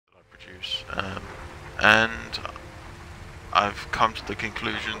and I've come to the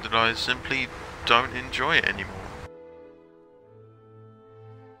conclusion that I simply don't enjoy it anymore.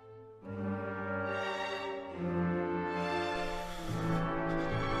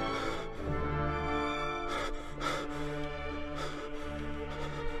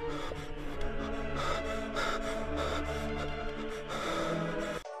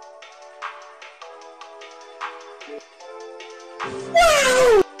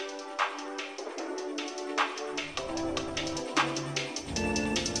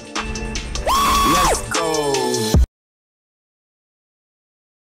 Let's go.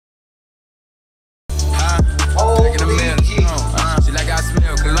 Taking a meal, she like I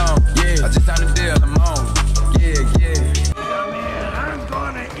smell cologne. Yeah, I just signed a deal, I'm on. Yeah. Come here, I'm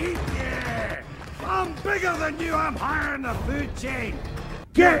gonna eat you. I'm bigger than you, I'm higher in the food chain.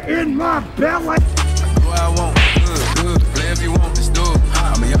 Get in my belly. I do what I want, good. Play if you want, let's do it.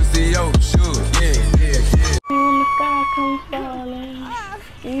 I'm a young CEO, sure. Yeah. When the sky comes falling,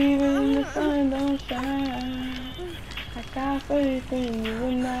 even the sun don't shine. I got faith in you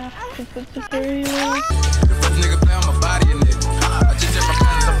and I can put the free on. The first nigga play on my body and it. I just check my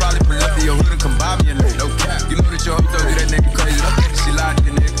plans, I probably pull up to your hood and come buy me a nigga. No cap. You know that your hoe told you that nigga crazy. Don't think that she lied to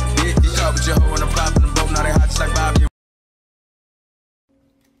you, nigga. Yeah, you caught with your hoe and I'm popping them both. Now they hot just like Bobby.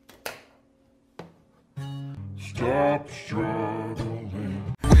 Stop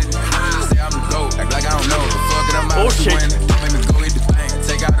struggling. Say I'm the GOAT, act like I don't know. Fuck it, I'm out to win. Don't make me go hit the thing.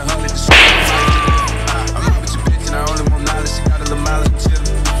 Take out 100 to shoot. I'm out with your bitch and I only want knowledge. She got a little mileage, I'm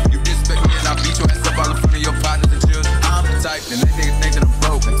chillin'. You disrespect me and I'll beat your ass up all in front of your partners and children. I'm the type that they niggas think that I'm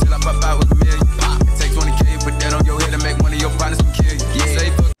broke until I pop out with a million. It take 20K, put that on your head and make one of your partners come kill you. Yeah. Say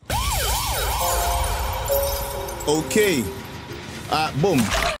fuck. Okay. Boom.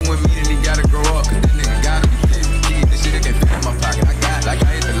 With me, then he gotta grow up. Cause that nigga gotta be big. This shit that can't fit in my pocket. I got like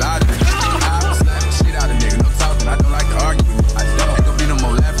I hit the lottery. I slap the shit out of nigga. No talking. I don't like to argue with me. I don't. Ain't gonna be no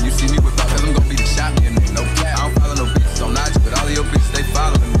more laughing. You see me whip out, cause I'm gonna be the shot me a nigga. No cap. I don't follow no bitches on IG, but all of your bitches, they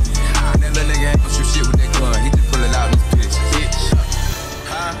following me. And that little nigga ain't gonna shoot shit with that gun. He just pull it out in his bitch. Bitch.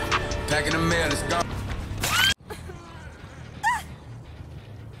 Packing the mail, it's gone.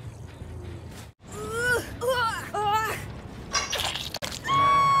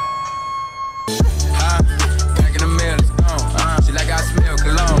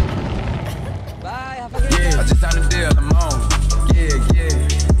 I just signed a deal, I'm on. Yeah.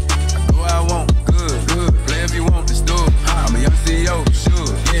 I do what I want, good. Play if you want, let's do it. I'm a young CEO,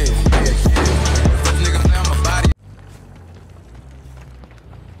 sure. Yeah. First nigga play on my body.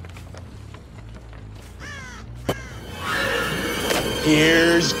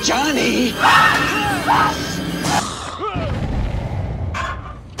 Here's Johnny.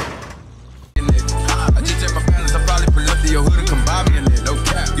 I just check my balance, I probably pull up to your hood and come buy me a nigga. No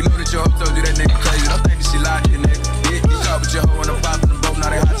cap. You know that your hoe told you that nigga crazy. Don't think that she lied to you, nigga. Yeah, you caught with your hoe and I'm popping them both. Now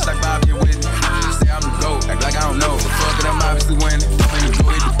they hot just like Bobby and Whitney. Say I'm the GOAT, act like I don't know. But fuck it, I'm obviously winning. Don't make me go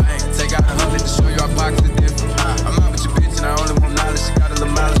hit the bank. Take out 100 to show you our pockets is different. I'm out with your bitch and I only want knowledge. She got a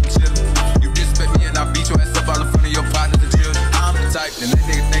little mileage, I'm chillin'. You disrespect me and I'll beat your ass up all in front of your partners and children. I'm the type that they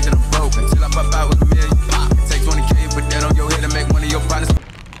niggas think that I'm broke until I pop out with a million. It take 20K, put that on your head and make one of your partners.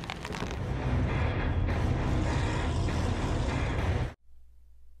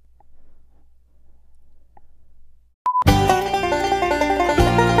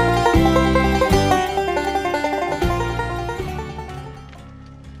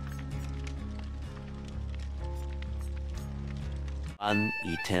 An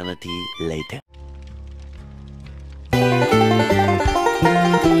eternity later.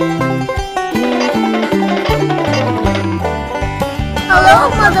 Hello,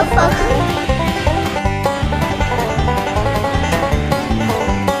 motherfucker.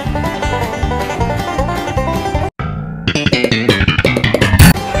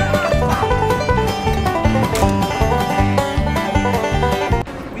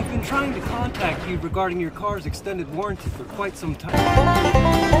 We've been trying to contact you regarding your car's extended warranty for quite some time.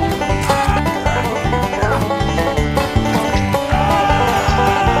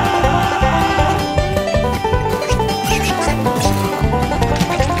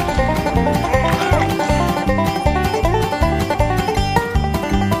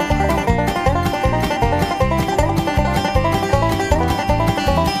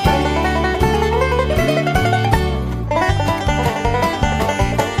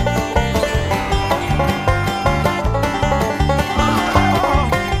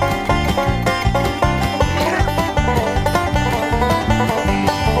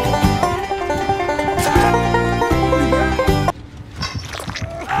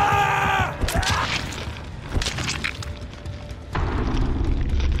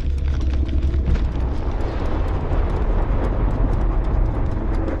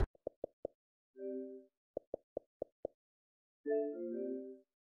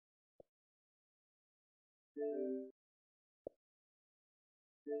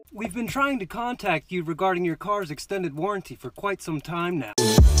 We've been trying to contact you regarding your car's extended warranty for quite some time now.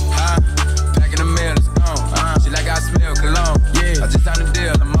 Back in the mail, it's gone.